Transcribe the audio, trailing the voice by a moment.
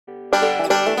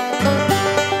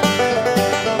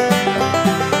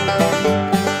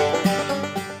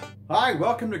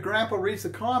welcome to Grandpa Reads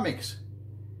the Comics.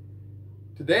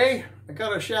 Today, I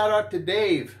got a shout out to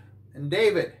Dave and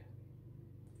David.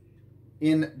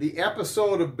 In the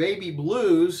episode of Baby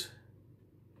Blues,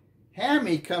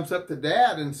 Hammy comes up to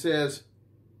Dad and says,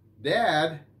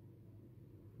 "Dad,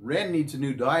 Ren needs a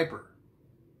new diaper."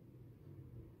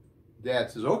 Dad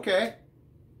says, "Okay."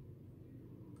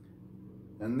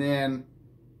 And then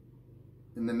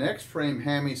in the next frame,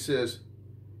 Hammy says,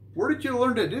 "Where did you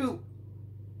learn to do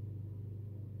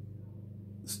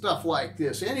stuff like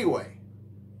this anyway?"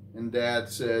 And Dad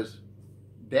says,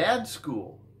 "Dad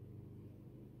school."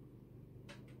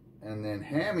 And then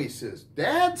Hammy says,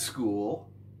 "Dad school?"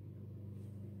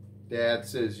 Dad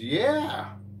says,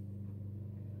 "Yeah.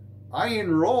 I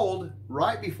enrolled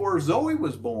right before Zoe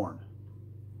was born."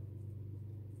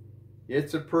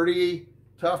 It's a pretty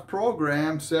tough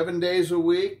program, 7 days a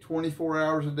week, 24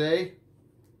 hours a day.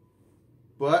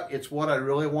 But it's what I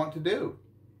really want to do.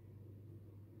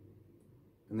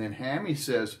 And then Hammy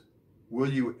says, "Will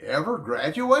you ever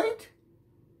graduate?"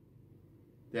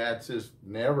 Dad says,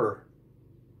 "Never."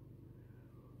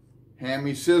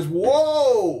 Hammy says,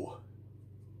 "Whoa!"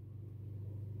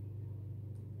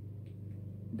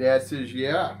 Dad says,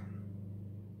 "Yeah."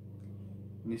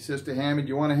 And he says to Hammy, "Do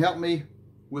you want to help me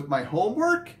with my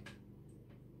homework?"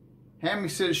 Hammy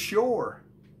says, "Sure."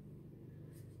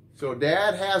 So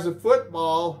Dad has a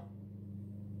football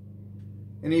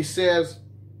and he says,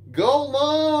 "Go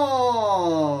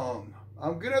long.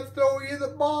 I'm going to throw you the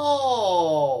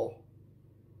ball."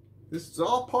 This is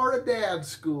all part of Dad's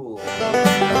school.